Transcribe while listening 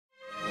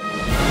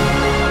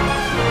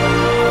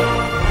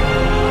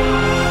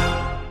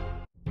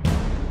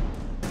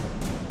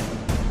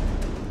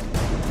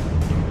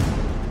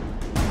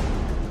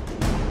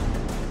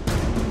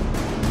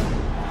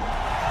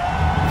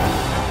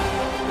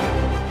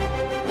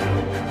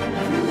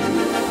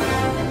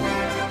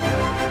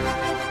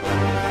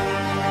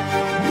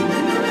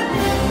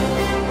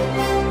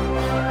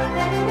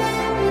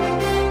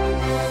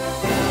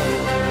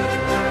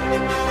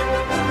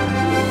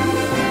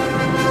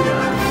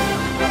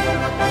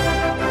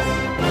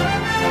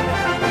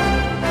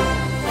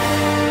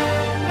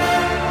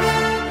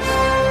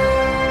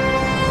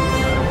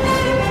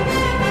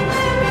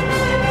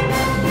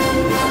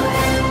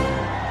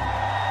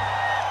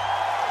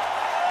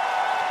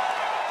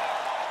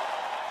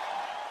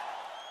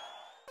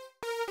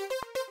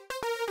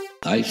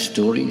Life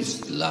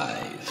Stories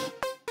Live.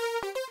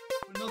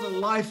 Another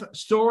life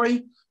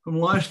story from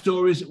Life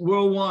Stories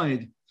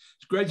Worldwide.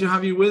 It's great to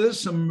have you with us,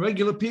 some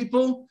regular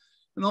people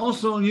and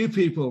also new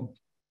people.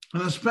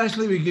 And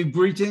especially we give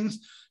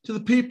greetings to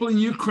the people in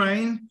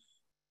Ukraine.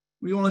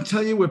 We want to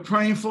tell you we're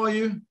praying for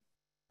you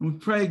and we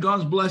pray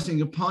God's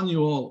blessing upon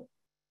you all.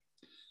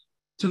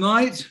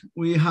 Tonight,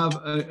 we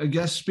have a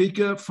guest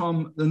speaker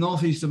from the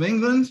northeast of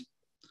England.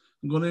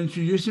 I'm going to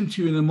introduce him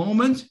to you in a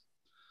moment.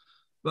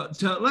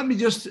 But let me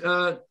just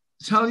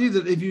tell you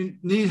that if you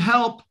need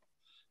help,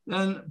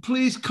 then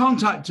please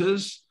contact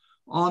us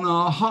on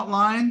our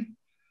hotline.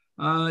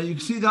 You can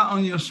see that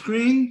on your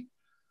screen.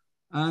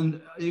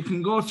 And you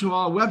can go to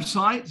our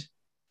website,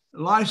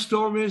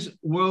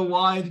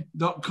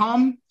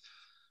 LifeStoriesWorldwide.com.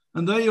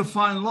 And there you'll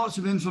find lots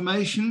of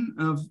information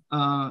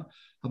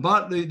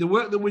about the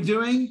work that we're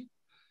doing.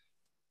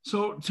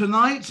 So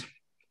tonight,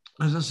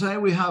 as I say,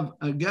 we have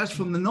a guest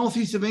from the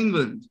northeast of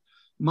England,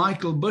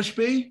 Michael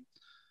Bushby.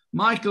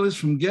 Michael is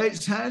from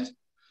Gateshead.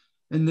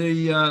 In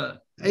the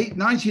early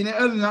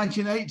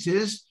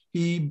 1980s,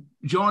 he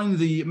joined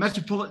the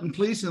Metropolitan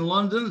Police in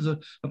London as a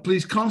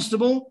police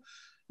constable.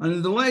 And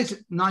in the late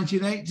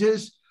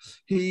 1980s,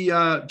 he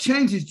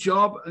changed his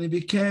job and he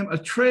became a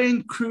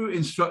trained crew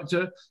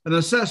instructor and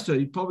assessor.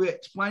 He probably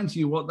explained to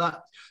you what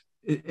that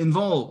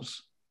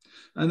involves.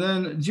 And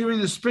then during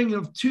the spring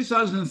of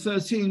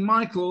 2013,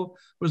 Michael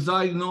was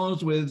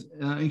diagnosed with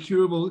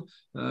incurable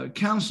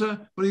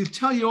cancer. But he'll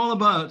tell you all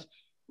about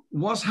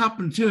what's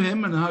happened to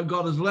him and how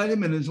God has led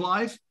him in his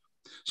life.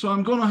 So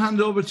I'm going to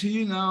hand over to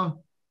you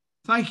now.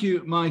 Thank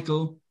you,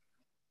 Michael.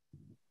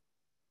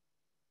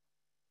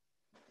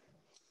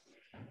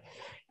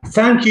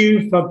 Thank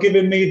you for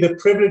giving me the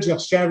privilege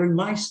of sharing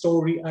my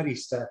story at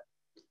Easter.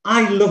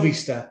 I love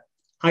Easter.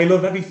 I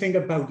love everything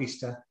about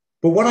Easter.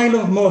 But what I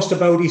love most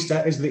about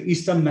Easter is the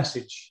Easter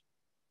message.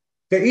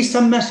 The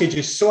Easter message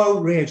is so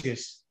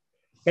outrageous,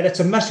 yet it's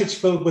a message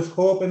filled with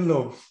hope and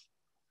love.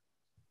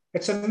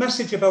 It's a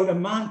message about a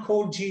man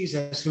called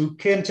Jesus who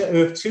came to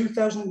earth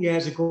 2,000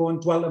 years ago and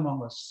dwelt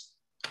among us.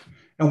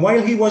 And while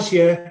he was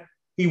here,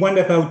 he went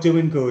about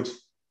doing good.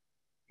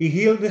 He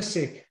healed the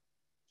sick.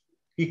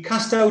 He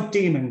cast out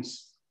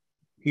demons.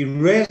 He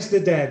raised the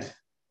dead.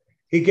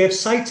 He gave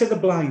sight to the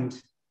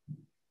blind.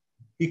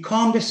 He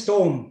calmed a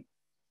storm.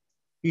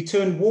 He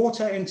turned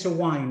water into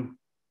wine.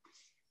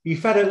 He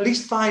fed at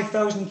least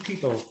 5,000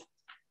 people.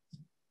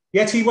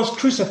 Yet he was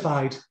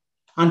crucified,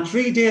 and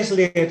 3 days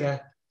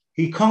later,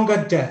 he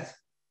conquered death.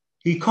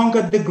 He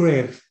conquered the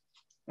grave,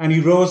 and he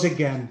rose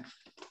again.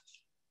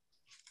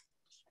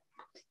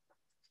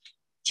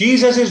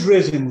 Jesus is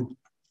risen.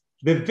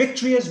 The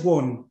victory is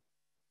won.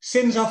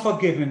 Sins are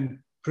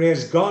forgiven.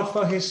 Praise God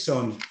for his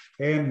Son.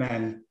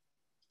 Amen.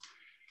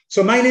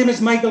 So my name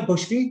is Michael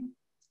Bushby.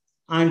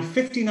 I'm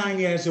 59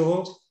 years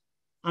old.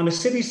 I'm a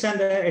city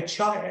centre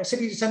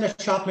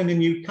chaplain in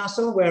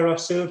Newcastle, where I've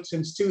served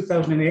since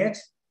 2008.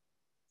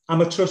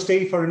 I'm a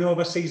trustee for an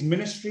overseas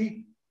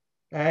ministry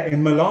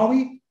in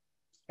Malawi.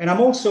 And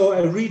I'm also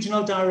a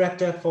regional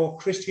director for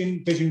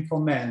Christian Vision for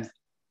Men.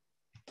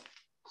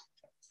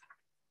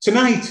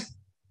 Tonight,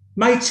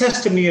 my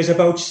testimony is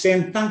about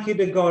saying thank you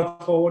to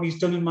God for what he's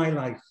done in my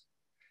life.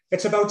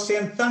 It's about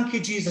saying thank you,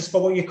 Jesus,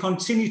 for what you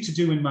continue to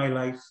do in my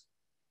life.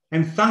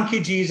 And thank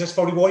you, Jesus,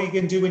 for what you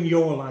can do in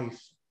your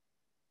life.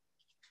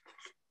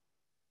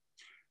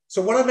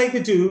 So what I'd like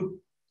to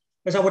do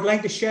is I would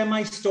like to share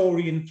my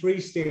story in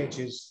 3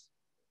 stages.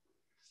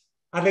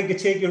 I'd like to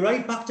take you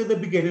right back to the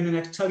beginning and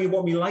I'd tell you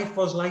what my life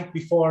was like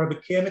before I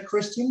became a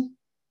Christian.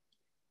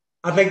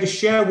 I'd like to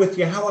share with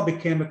you how I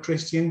became a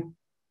Christian.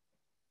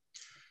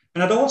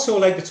 And I'd also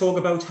like to talk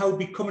about how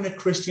becoming a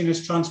Christian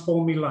has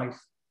transformed my life.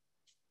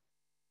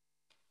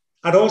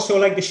 I'd also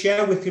like to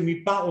share with you my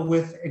battle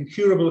with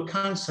incurable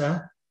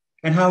cancer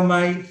and how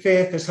my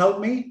faith has helped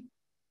me.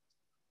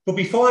 But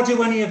before I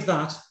do any of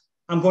that,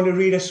 I'm going to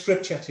read a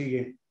scripture to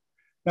you.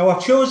 Now, I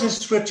chose this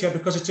scripture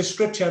because it's a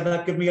scripture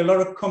that gave me a lot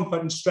of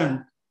comfort and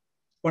strength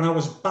when I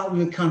was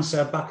battling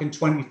cancer back in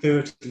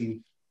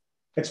 2013.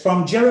 It's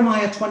from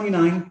Jeremiah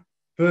 29,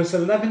 verse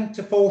 11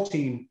 to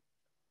 14.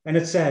 And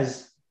it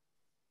says,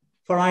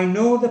 "For I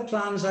know the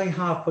plans I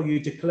have for you,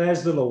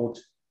 declares the Lord.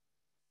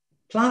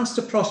 Plans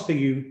to prosper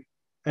you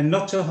and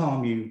not to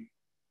harm you.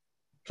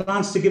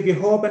 Plans to give you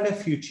hope and a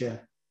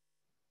future.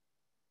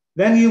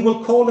 Then you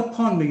will call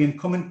upon me and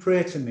come and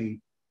pray to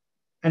me,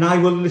 and I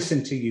will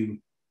listen to you.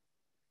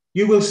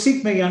 You will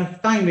seek me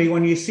and find me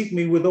when you seek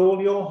me with all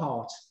your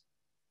heart.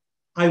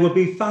 I will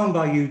be found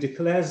by you,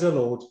 declares the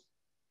Lord,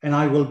 and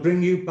I will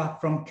bring you back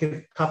from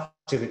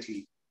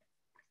captivity."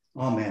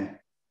 Amen.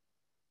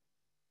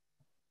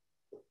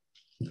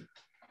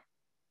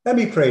 Let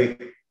me pray.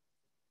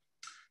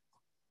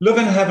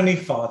 Loving Heavenly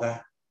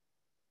Father,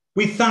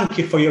 we thank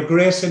you for your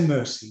grace and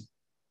mercy.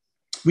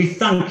 We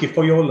thank you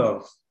for your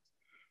love.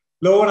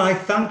 Lord, I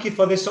thank you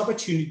for this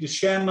opportunity to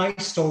share my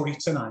story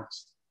tonight.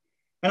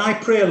 And I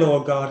pray,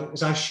 Lord God,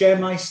 as I share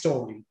my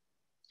story,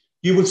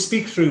 you will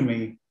speak through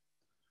me.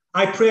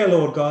 I pray,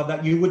 Lord God,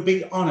 that you would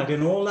be honored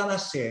in all that I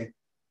say.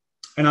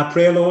 And I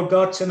pray, Lord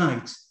God,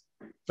 tonight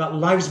that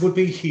lives would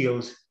be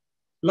healed,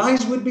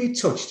 lives would be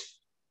touched,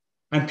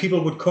 and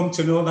people would come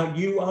to know that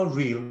you are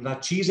real,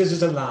 that Jesus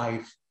is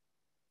alive.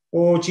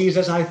 Oh,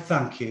 Jesus, I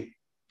thank you.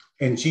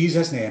 In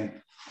Jesus'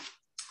 name,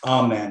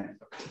 amen.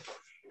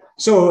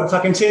 So if I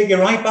can take you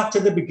right back to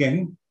the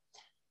beginning,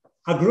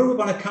 I grew up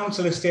on a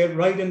council estate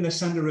right in the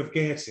centre of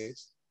Gateshead,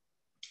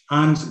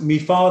 and my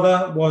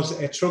father was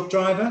a truck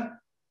driver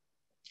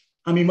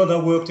and my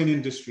mother worked in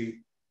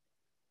industry.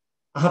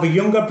 I have a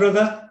younger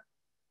brother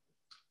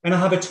and I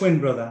have a twin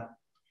brother.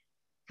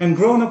 And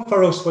growing up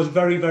for us was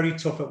very, very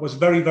tough. It was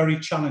very, very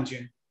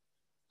challenging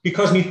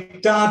because my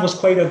dad was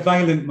quite a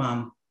violent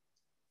man.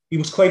 He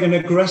was quite an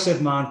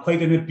aggressive man,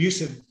 quite an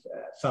abusive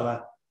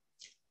fella.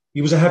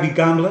 He was a heavy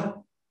gambler.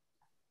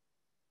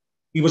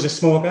 He was a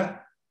smoker.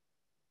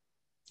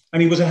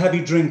 And he was a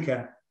heavy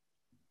drinker.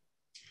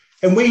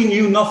 And we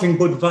knew nothing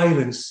but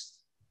violence.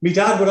 My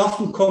dad would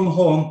often come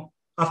home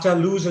after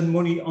losing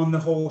money on the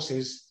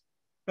horses,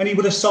 and he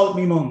would assault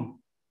me mum,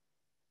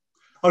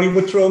 or he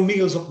would throw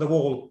meals up the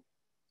wall.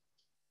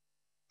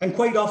 And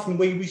quite often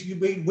we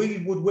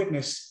would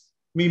witness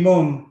me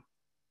mum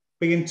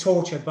being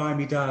tortured by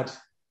me dad.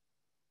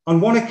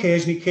 On one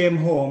occasion, he came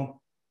home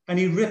and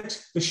he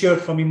ripped the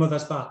shirt from my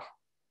mother's back.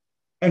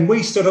 And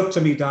we stood up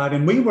to me dad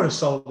and we were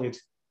assaulted.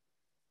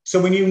 So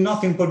we knew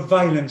nothing but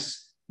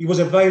violence. He was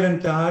a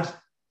violent dad,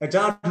 a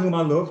dad whom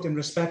I loved and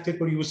respected,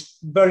 but he was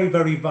very,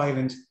 very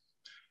violent.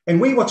 And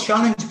we were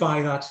challenged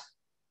by that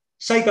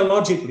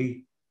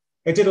psychologically.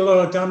 It did a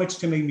lot of damage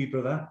to me, my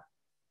brother.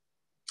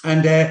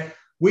 And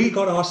we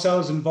got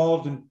ourselves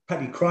involved in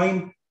petty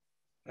crime.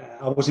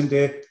 I was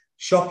into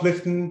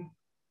shoplifting.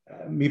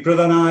 My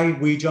brother and I,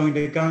 we joined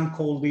a gang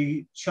called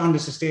the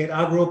Chandler's Estate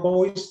Agro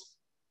Boys.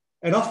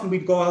 And often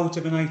we'd go out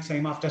of the night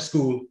time after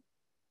school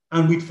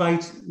and we'd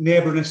fight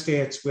neighbouring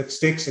estates with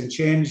sticks and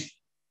change.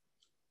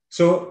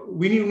 So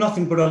we knew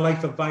nothing but a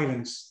life of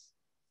violence.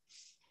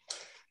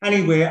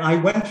 Anyway, I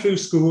went through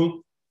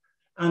school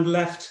and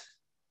left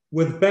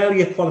with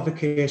barely a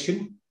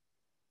qualification.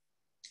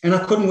 And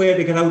I couldn't wait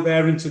to get out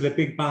there into the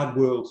big bad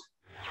world.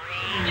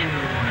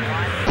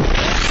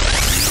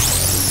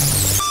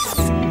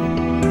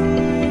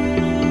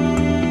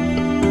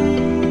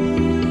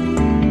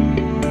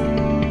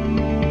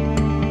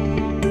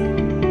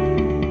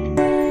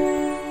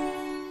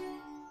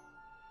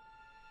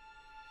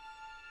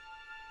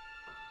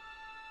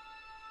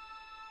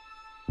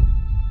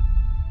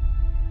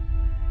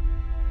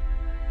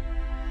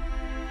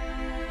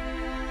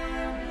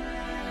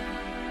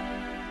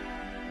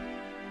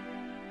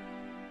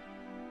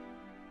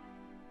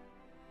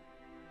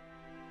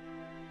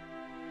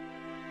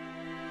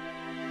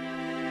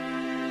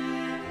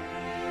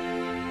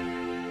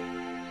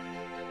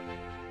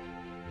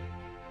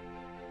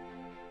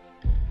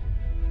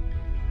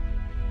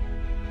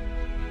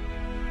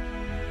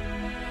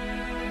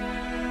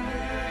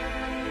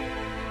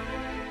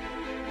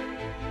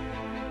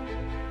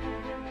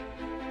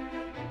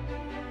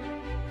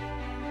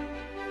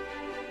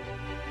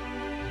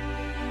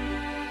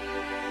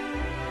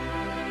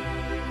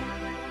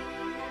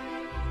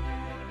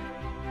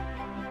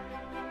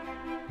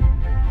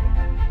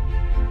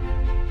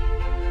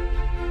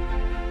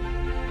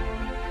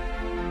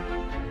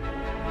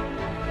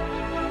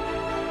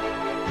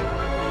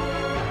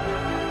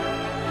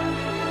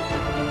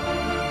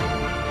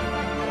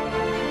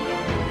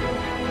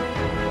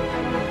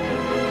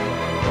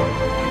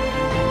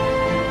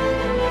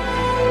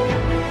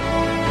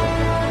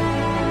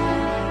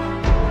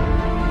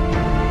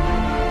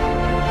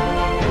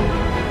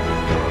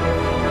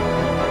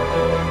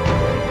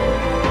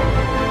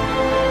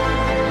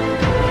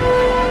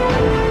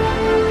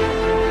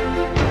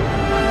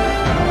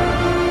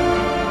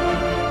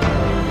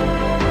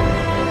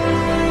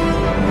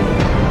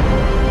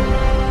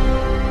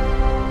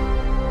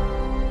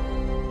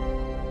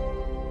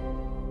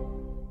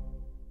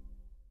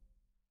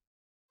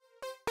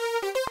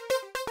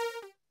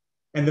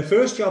 And the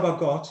first job I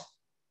got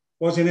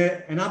was in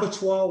an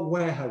abattoir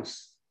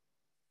warehouse.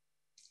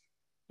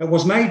 It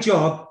was my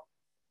job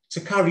to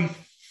carry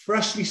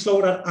freshly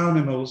slaughtered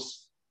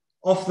animals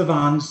off the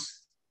vans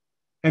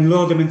and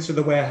load them into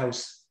the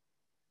warehouse.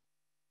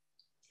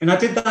 And I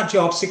did that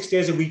job 6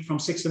 days a week from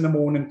 6 in the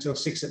morning till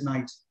 6 at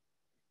night.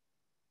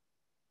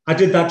 I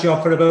did that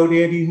job for about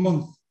 18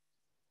 months.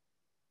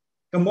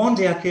 And one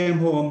day I came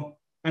home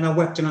and I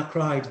wept and I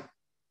cried.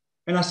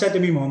 And I said to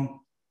my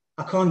mum,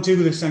 I can't do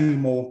this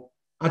anymore.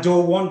 I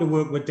don't want to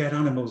work with dead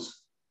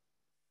animals.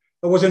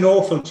 It was an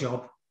awful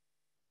job.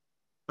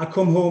 I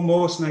come home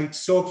most nights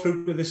soaked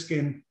through to the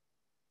skin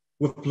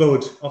with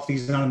blood off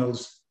these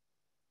animals.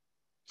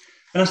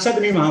 And I said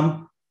to my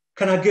mum,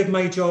 can I give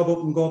my job up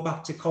and go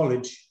back to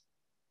college?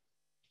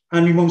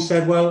 And my mum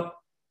said, well,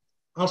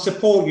 I'll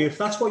support you. If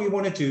that's what you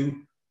want to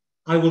do,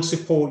 I will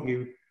support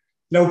you.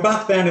 Now,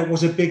 back then it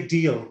was a big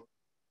deal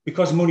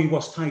because money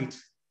was tight.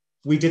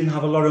 We didn't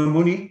have a lot of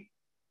money.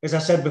 As I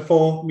said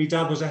before, my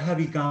dad was a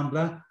heavy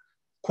gambler.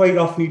 Quite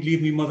often he'd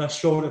leave my mother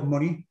short of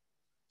money.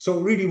 So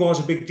it really was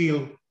a big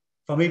deal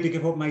for me to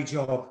give up my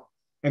job.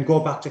 and go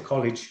back to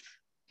college.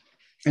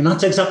 And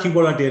that's exactly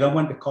what I did. I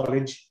went to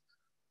college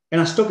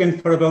and I stuck in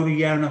for about a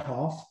year and a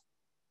half.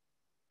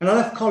 And I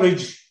left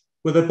college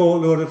with a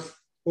boatload of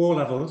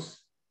O-levels.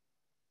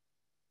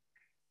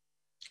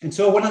 And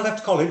so when I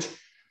left college,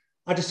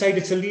 I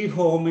decided to leave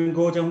home and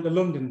go down to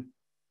London.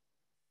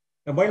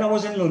 And while I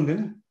was in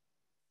London,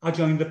 I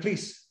joined the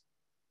police.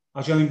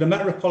 I joined the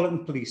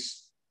Metropolitan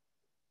Police.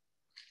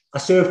 I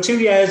served 2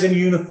 years in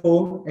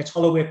uniform at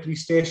Holloway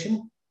Police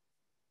Station.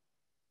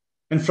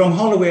 And from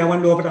Holloway, I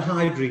went over to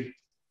Highbury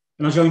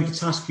and I joined the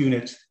task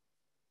unit.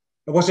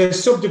 It was a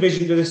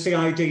subdivision to the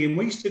CID, and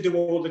we used to do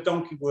all the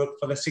donkey work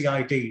for the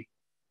CID.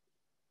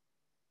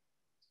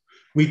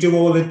 We do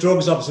all the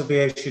drugs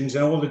observations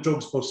and all the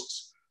drugs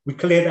busts. We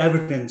collate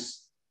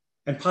evidence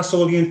and pass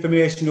all the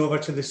information over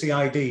to the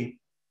CID.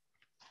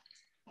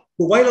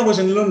 But while I was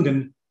in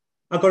London,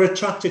 I got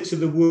attracted to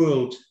the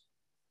world.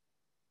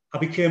 I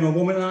became a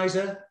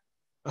womanizer.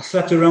 I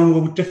slept around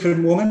with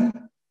different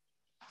women.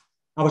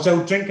 I was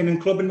out drinking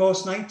and clubbing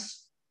most nights.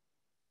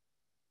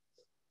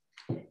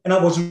 And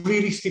I was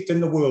really steeped in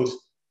the world.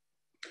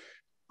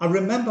 I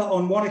remember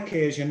on one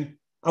occasion,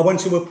 I went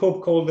to a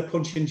pub called the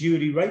Punch and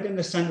Judy right in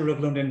the centre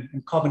of London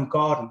in Covent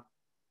Garden.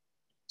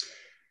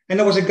 And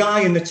there was a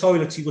guy in the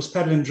toilets, he was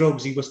peddling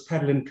drugs, he was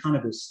peddling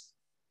cannabis.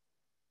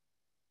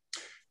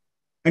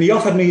 And he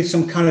offered me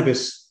some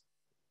cannabis.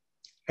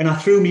 And I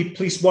threw me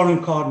police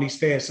warrant card in his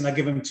face and I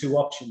gave him 2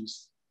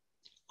 options.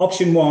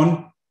 Option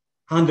 1,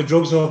 hand the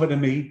drugs over to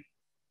me.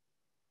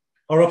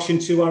 Or option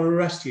 2, I'll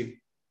arrest you.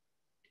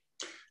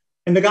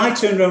 And the guy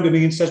turned around to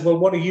me and says, well,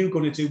 what are you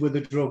going to do with the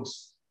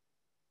drugs?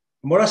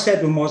 And what I said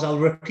to him was, I'll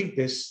repeat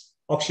this.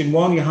 Option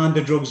 1, you hand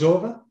the drugs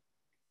over.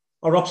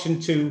 Or option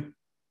 2,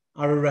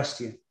 I'll arrest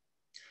you.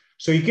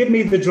 So he gave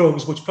me the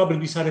drugs, which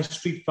probably had a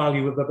street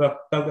value of about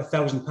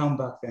 £1,000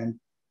 back then.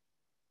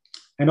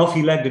 And off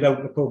he legged it out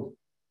of the pub.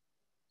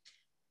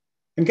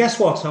 And guess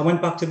what? I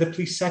went back to the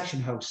police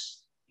section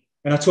house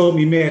and I told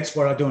me mates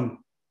what I'd done.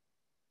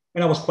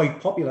 And I was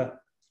quite popular.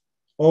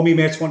 All my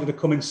mates wanted to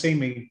come and see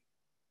me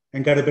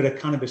and get a bit of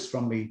cannabis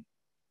from me.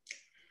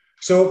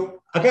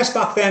 So I guess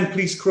back then,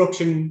 police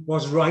corruption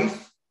was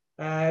rife.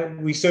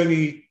 We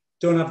certainly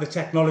don't have the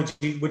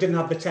technology. We didn't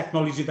have the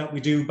technology that we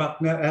do back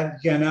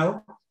here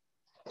now.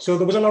 So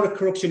there was a lot of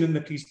corruption in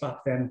the police back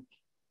then.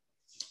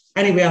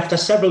 Anyway, after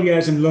several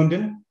years in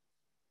London,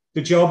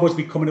 the job was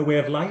becoming a way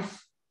of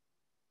life.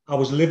 I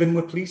was living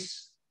with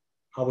police.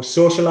 I was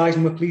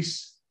socialising with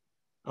police.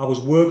 I was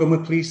working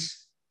with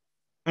police.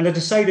 And I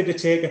decided to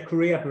take a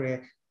career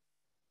break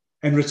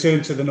and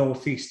return to the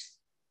Northeast.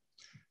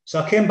 So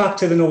I came back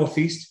to the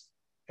Northeast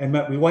and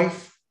met my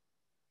wife.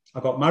 I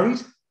got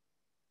married.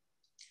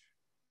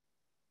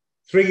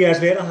 3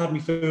 years later, I had my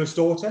first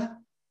daughter.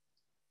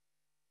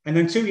 And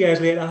then 2 years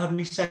later, I had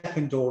my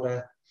second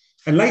daughter.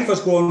 And life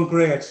was going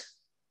great.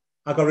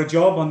 I got a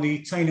job on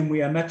the Tyne and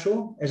Wear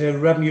Metro as a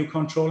revenue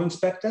control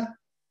inspector.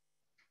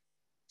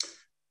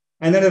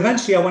 And then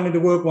eventually I went into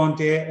work one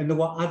day and they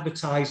were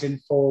advertising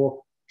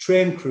for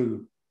train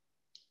crew.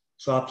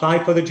 So I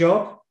applied for the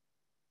job.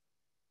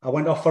 I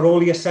went off for all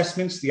the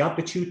assessments, the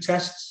aptitude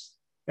tests,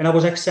 and I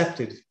was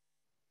accepted.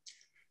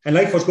 And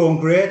life was going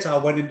great. I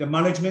went into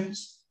management.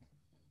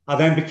 I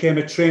then became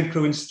a train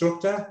crew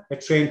instructor, a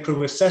train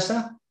crew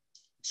assessor.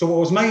 So it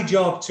was my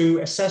job to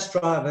assess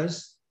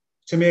drivers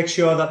to make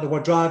sure that they were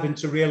driving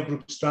to rail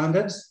group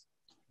standards.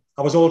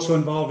 I was also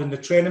involved in the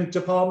training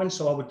department,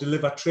 so I would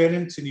deliver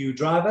training to new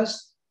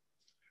drivers.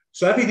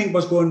 So everything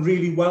was going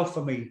really well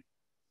for me.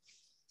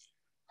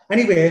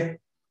 Anyway,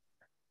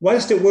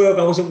 whilst at work,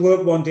 I was at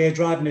work one day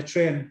driving a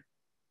train.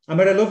 I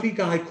met a lovely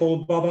guy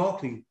called Bob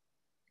Arkley.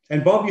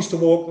 And Bob used to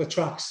walk the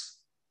tracks.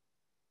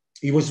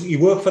 He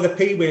worked for the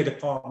P-Way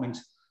department.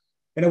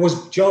 And it was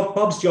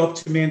Bob's job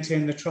to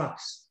maintain the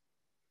tracks.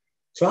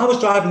 So I was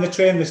driving the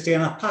train this day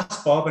and I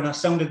passed Bob and I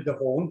sounded the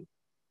horn.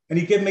 And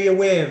he gave me a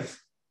wave.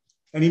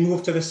 And he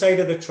moved to the side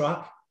of the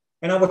track.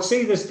 And I would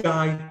see this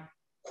guy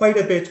quite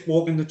a bit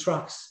walking the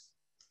tracks.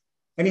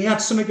 And he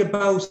had something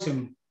about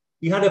him.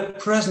 He had a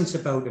presence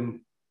about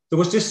him. There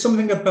was just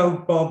something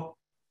about Bob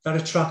that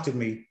attracted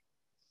me.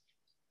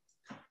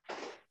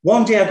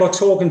 One day I got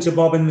talking to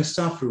Bob in the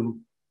staff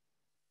room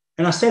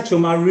and I said to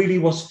him, I really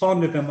was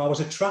fond of him. I was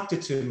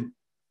attracted to him.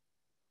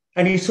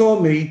 And he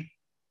told me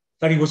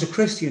that he was a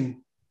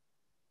Christian.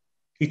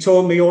 He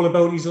told me all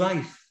about his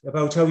life,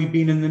 about how he'd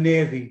been in the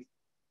Navy,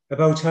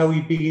 about how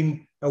he'd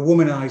been a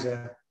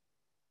womanizer,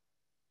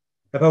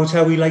 about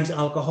how he liked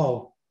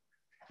alcohol.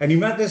 And he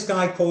met this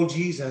guy called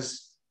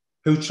Jesus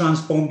who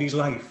transformed his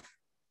life.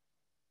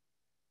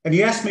 And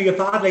he asked me if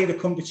I'd like to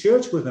come to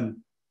church with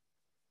him.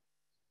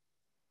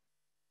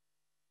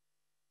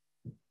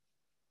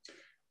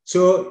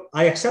 So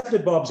I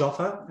accepted Bob's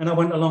offer and I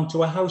went along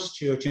to a house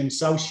church in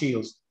South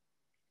Shields.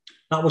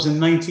 That was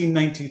in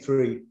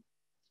 1993.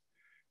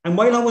 And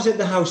while I was at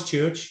the house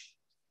church,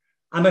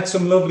 I met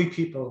some lovely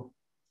people.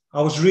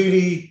 I was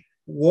really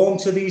warm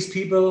to these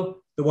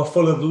people. They were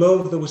full of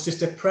love. There was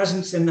just a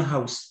presence in the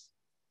house.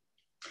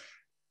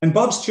 And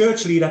Bob's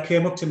church leader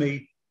came up to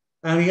me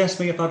and he asked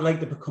me if I'd like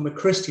to become a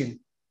Christian.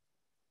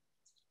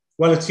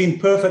 Well, it seemed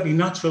perfectly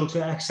natural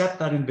to accept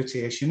that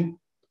invitation.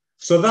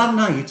 So that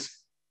night,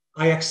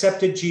 I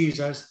accepted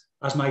Jesus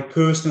as my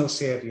personal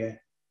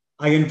saviour.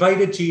 I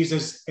invited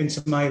Jesus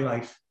into my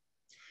life.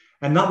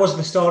 And that was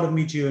the start of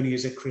my journey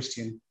as a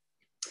Christian.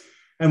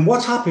 And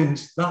what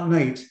happened that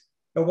night,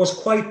 it was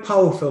quite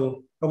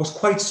powerful. It was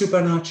quite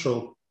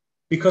supernatural,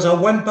 because I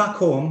went back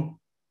home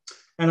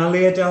and I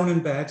lay down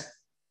in bed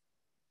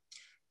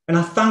and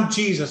I thanked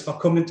Jesus for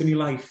coming into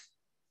my life.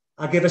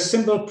 I gave a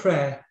simple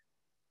prayer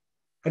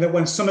and it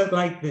went something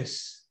like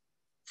this: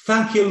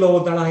 thank you,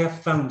 Lord, that I have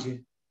found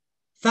you.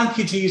 Thank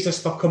you,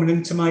 Jesus, for coming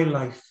into my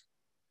life.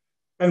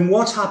 And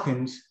what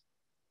happened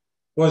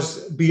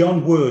was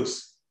beyond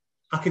words.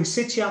 I can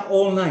sit here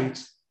all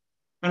night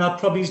and I'll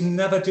probably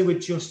never do it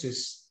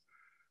justice.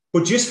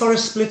 But just for a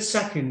split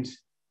second,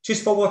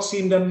 just for what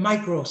seemed a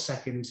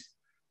microsecond,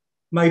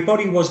 my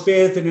body was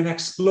bathed in an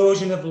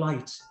explosion of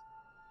light.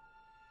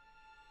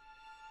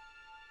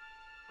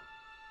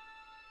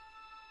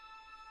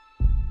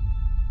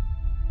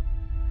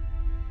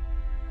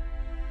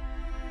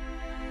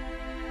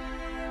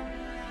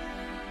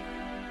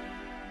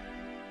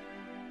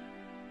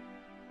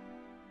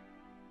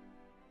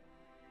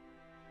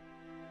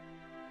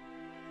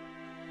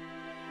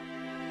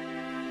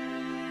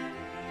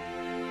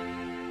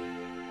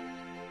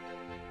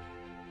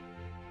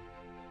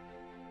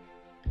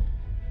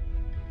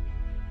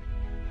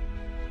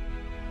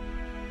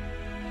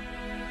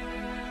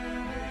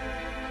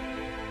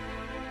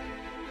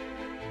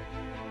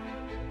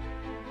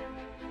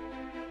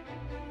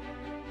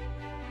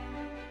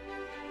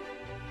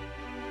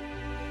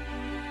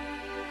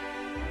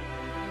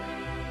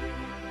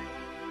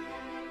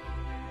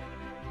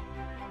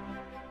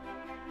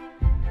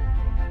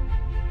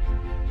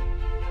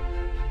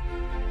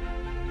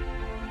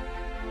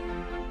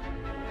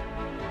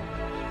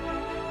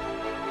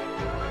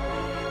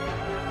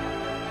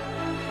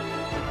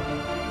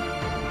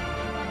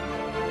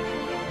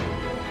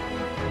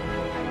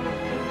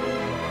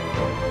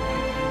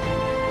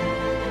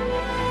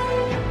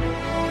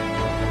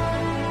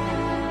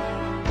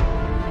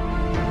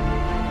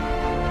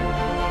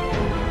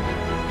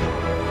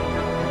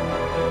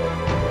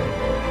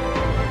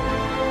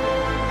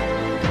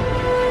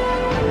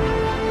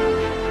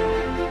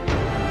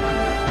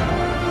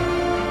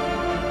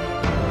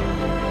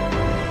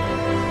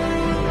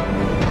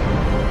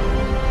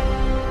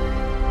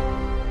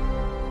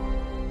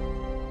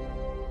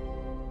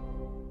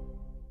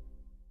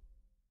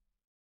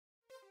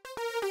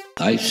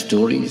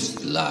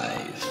 LifeStories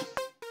Live.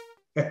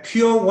 A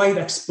pure white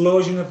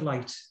explosion of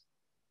light.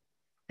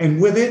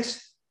 And with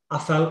it, I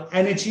felt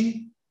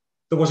energy.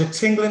 There was a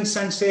tingling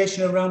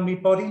sensation around my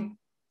body.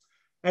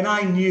 And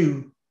I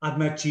knew I'd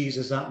met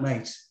Jesus that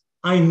night.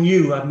 I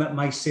knew I'd met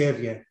my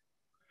Saviour.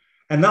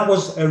 And that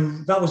was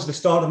the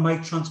start of my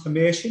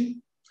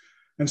transformation.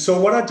 And so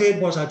what I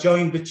did was I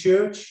joined the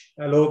church,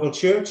 a local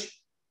church.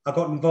 I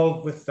got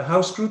involved with the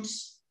house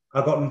groups.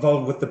 I got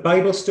involved with the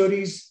Bible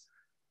studies.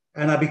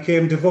 And I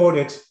became a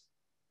devoted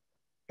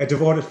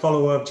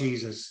follower of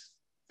Jesus.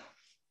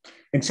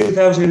 In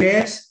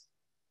 2008,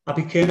 I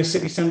became a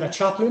city centre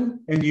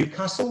chaplain in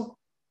Newcastle,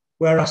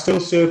 where I still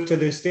serve to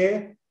this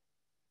day.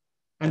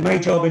 And my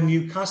job in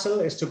Newcastle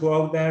is to go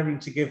out there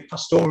and to give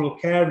pastoral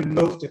care and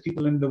love to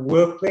people in the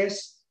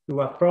workplace who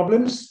have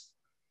problems.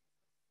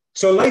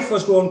 So life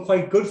was going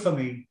quite good for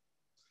me.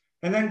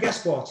 And then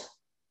guess what?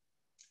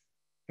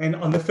 And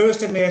on the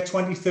 1st of May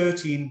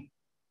 2013,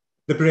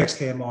 the brakes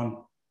came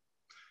on.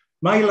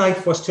 My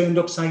life was turned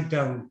upside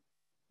down.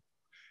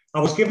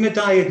 I was given a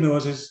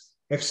diagnosis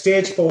of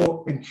stage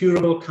 4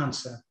 incurable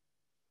cancer.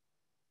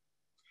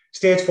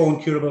 Stage 4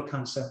 incurable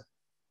cancer.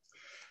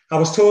 I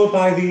was told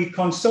by the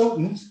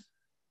consultant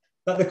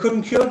that they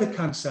couldn't cure the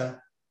cancer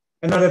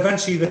and that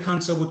eventually the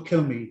cancer would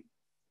kill me.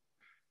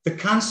 The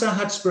cancer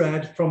had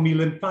spread from my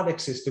lymphatic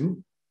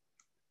system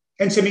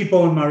into my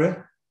bone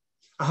marrow.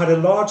 I had a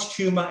large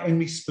tumour in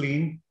my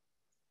spleen,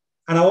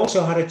 and I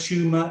also had a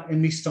tumour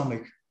in my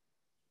stomach.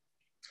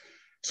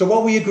 So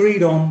what we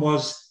agreed on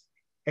was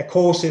a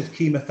course of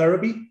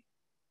chemotherapy.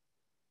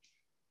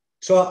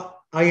 So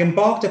I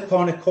embarked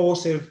upon a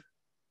course of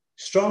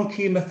strong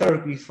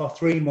chemotherapy for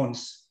 3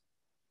 months.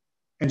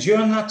 And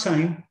during that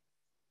time,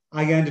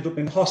 I ended up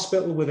in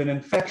hospital with an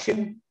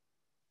infection.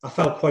 I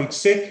felt quite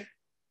sick.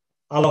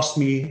 I lost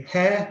my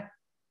hair.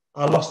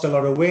 I lost a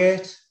lot of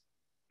weight.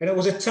 And it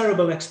was a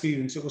terrible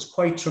experience. It was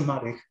quite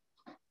traumatic.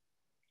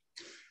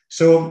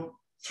 So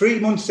 3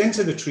 months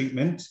into the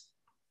treatment,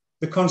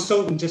 the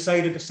consultant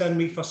decided to send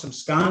me for some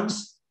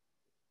scans.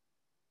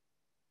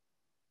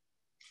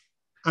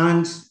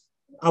 And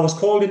I was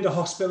called into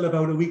hospital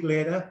about a week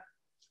later.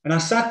 And I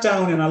sat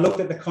down and I looked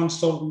at the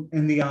consultant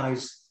in the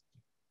eyes.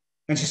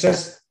 And she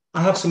says,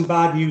 I have some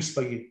bad news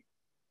for you.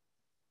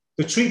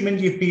 The treatment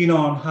you've been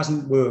on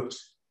hasn't worked.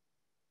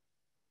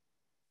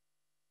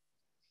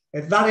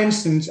 At that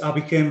instant, I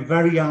became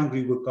very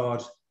angry with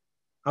God.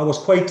 I was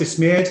quite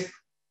dismayed.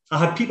 I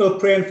had people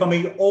praying for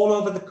me all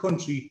over the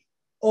country,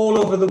 all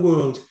over the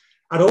world.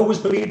 I'd always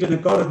believed in a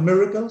God of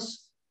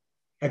miracles,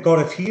 a God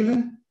of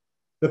healing,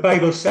 The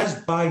Bible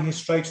says, by his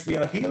stripes we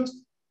are healed.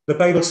 The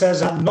Bible says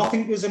that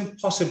nothing is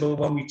impossible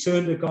when we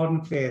turn to God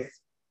in faith.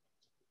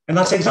 And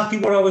that's exactly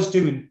what I was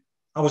doing.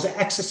 I was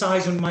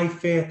exercising my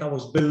faith. I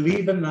was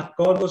believing that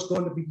God was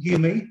going to heal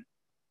me.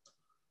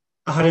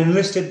 I had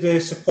enlisted the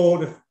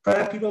support of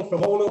prayer people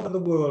from all over the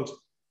world.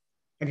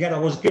 And yet I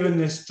was given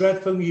this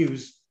dreadful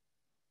news.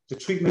 The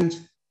treatment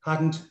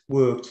hadn't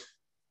worked.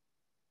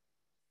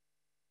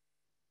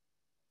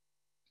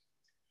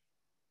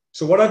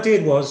 So what I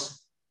did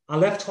was I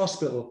left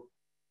hospital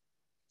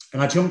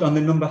and I jumped on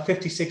the number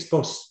 56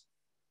 bus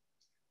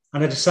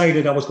and I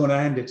decided I was going to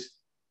end it.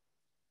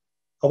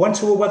 I went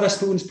to a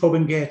Wetherspoons pub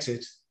in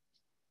Gateshead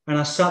and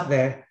I sat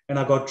there and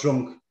I got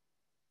drunk.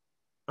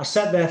 I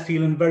sat there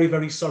feeling very,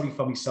 very sorry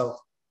for myself.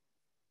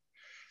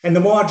 And the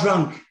more I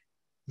drank,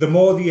 the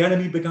more the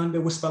enemy began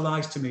to whisper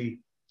lies to me.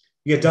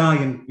 You're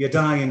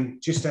dying,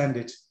 just end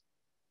it.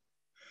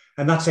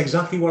 And that's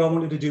exactly what I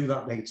wanted to do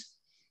that night.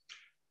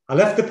 I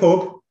left the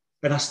pub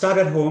and I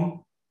started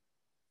home.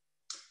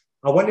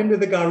 I went into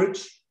the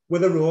garage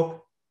with a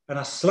rope and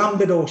I slammed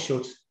the door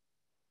shut.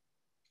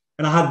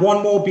 And I had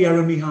one more beer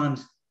in my hand.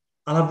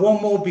 I'll have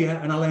one more beer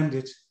and I'll end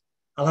it.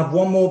 I'll have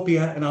one more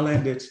beer and I'll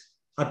end it.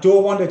 I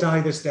don't want to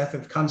die this death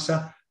of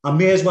cancer. I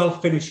may as well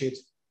finish it.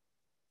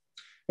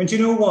 And do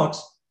you know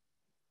what?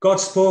 God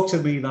spoke to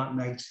me that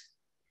night.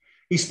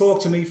 He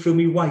spoke to me through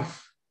my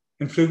wife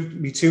and through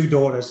my two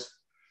daughters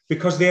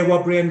because they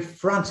were praying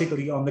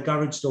frantically on the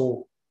garage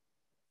door.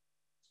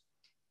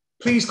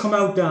 Please come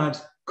out, Dad.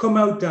 Come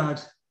out,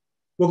 Dad.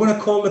 We're going to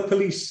call the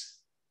police.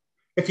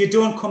 If you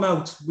don't come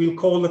out, we'll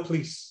call the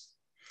police.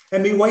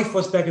 And my wife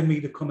was begging me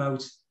to come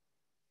out.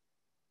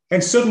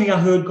 And suddenly I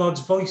heard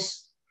God's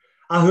voice.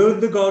 I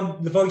heard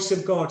the voice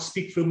of God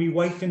speak through my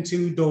wife and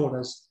two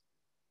daughters.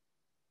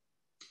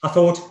 I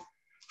thought,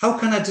 how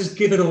can I just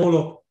give it all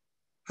up?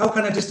 How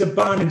can I just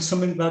abandon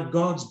something that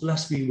God's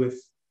blessed me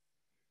with?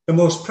 The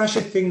most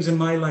precious things in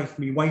my life,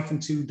 my wife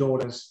and two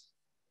daughters.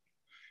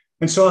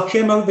 And so I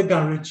came out of the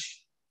garage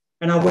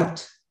and I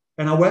wept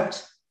and I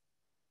wept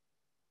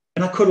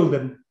and I cuddled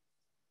them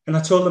and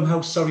I told them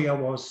how sorry I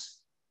was.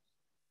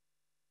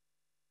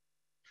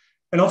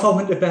 And off I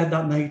went to bed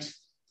that night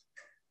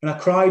and I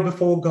cried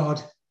before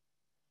God.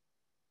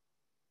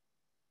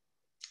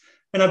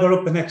 And I got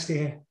up the next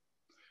day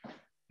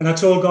and I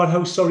told God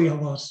how sorry I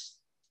was.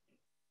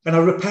 And I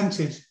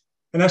repented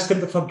and asked him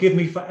to forgive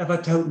me for ever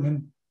doubting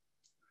him.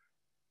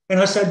 And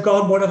I said,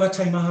 God, whatever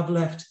time I have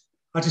left,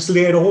 I just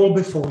lay it all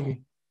before you.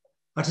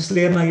 I just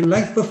lay my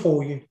life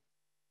before you.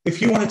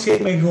 If you want to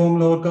take me home,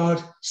 Lord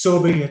God,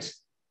 so be it.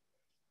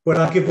 But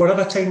I give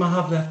whatever time I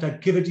have left, I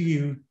give it to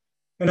you.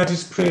 And I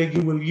just pray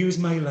you will use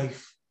my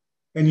life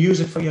and use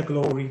it for your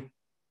glory.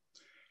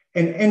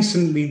 And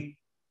instantly,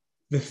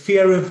 the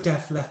fear of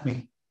death left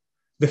me.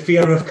 The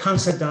fear of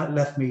cancer that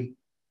left me.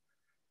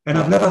 And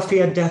I've never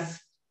feared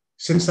death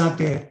since that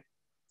day.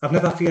 I've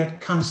never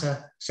feared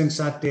cancer since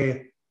that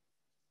day.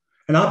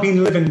 And I've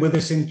been living with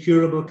this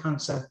incurable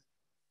cancer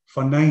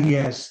for 9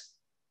 years.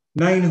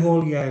 9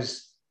 whole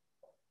years.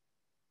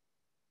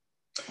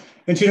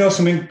 And you know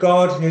something?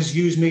 God has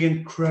used me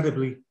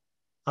incredibly.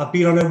 I've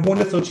been on a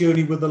wonderful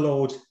journey with the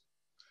Lord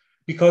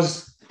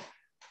because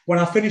when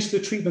I finished the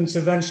treatments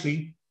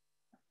eventually,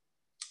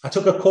 I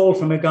took a call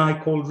from a guy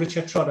called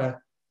Richard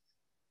Trotter.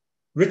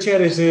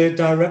 Richard is a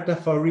director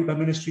for Reaper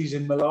Ministries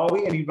in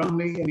Malawi, and he rang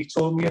me and he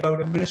told me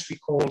about a ministry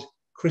called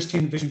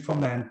Christian Vision for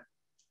Men.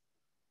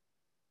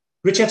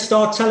 Richard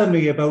started telling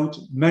me about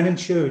men in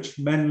church,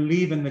 men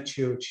leaving the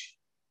church,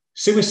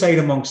 suicide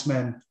amongst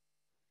men.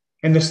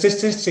 And the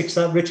statistics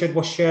that Richard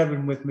was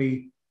sharing with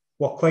me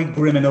were quite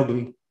grim and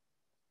ugly.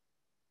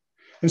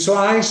 And so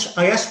I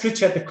asked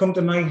Richard to come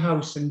to my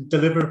house and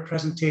deliver a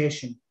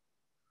presentation.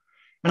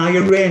 And I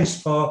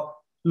arranged for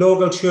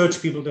local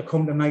church people to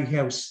come to my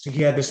house to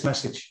hear this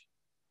message.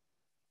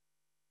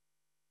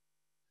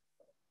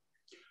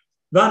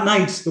 That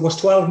night, there was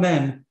 12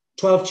 men,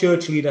 12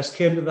 church leaders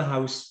came to the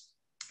house,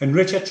 and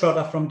Richard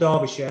Trotter from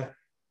Derbyshire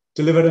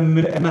delivered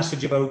a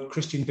message about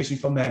Christian Vision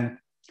for Men.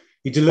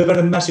 He delivered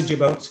a message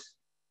about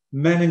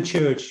men in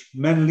church,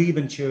 men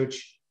leaving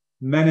church,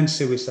 men in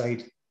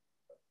suicide.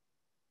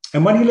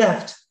 And when he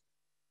left,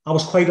 I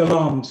was quite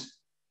alarmed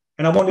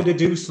and I wanted to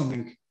do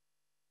something.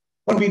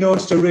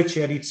 Unbeknownst to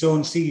Richard, he'd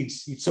sown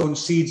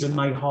seeds in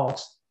my heart.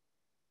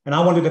 And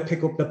I wanted to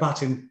pick up the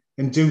baton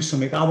and do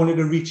something. I wanted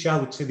to reach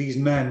out to these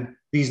men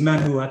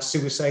who had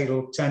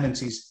suicidal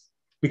tendencies,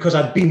 because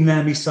I'd been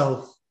there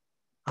myself.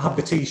 I have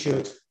the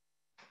t-shirt.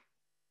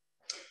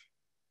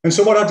 And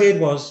so what I did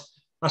was,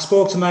 I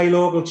spoke to my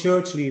local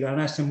church leader and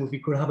asked him if we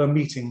could have a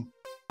meeting.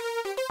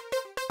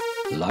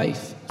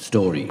 Life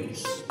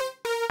Stories.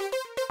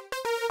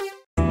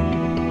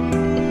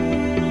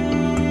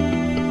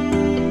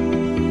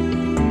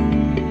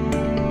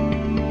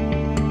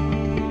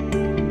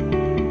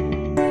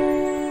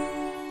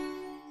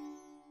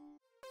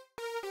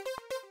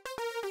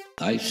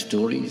 Life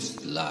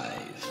Stories Live.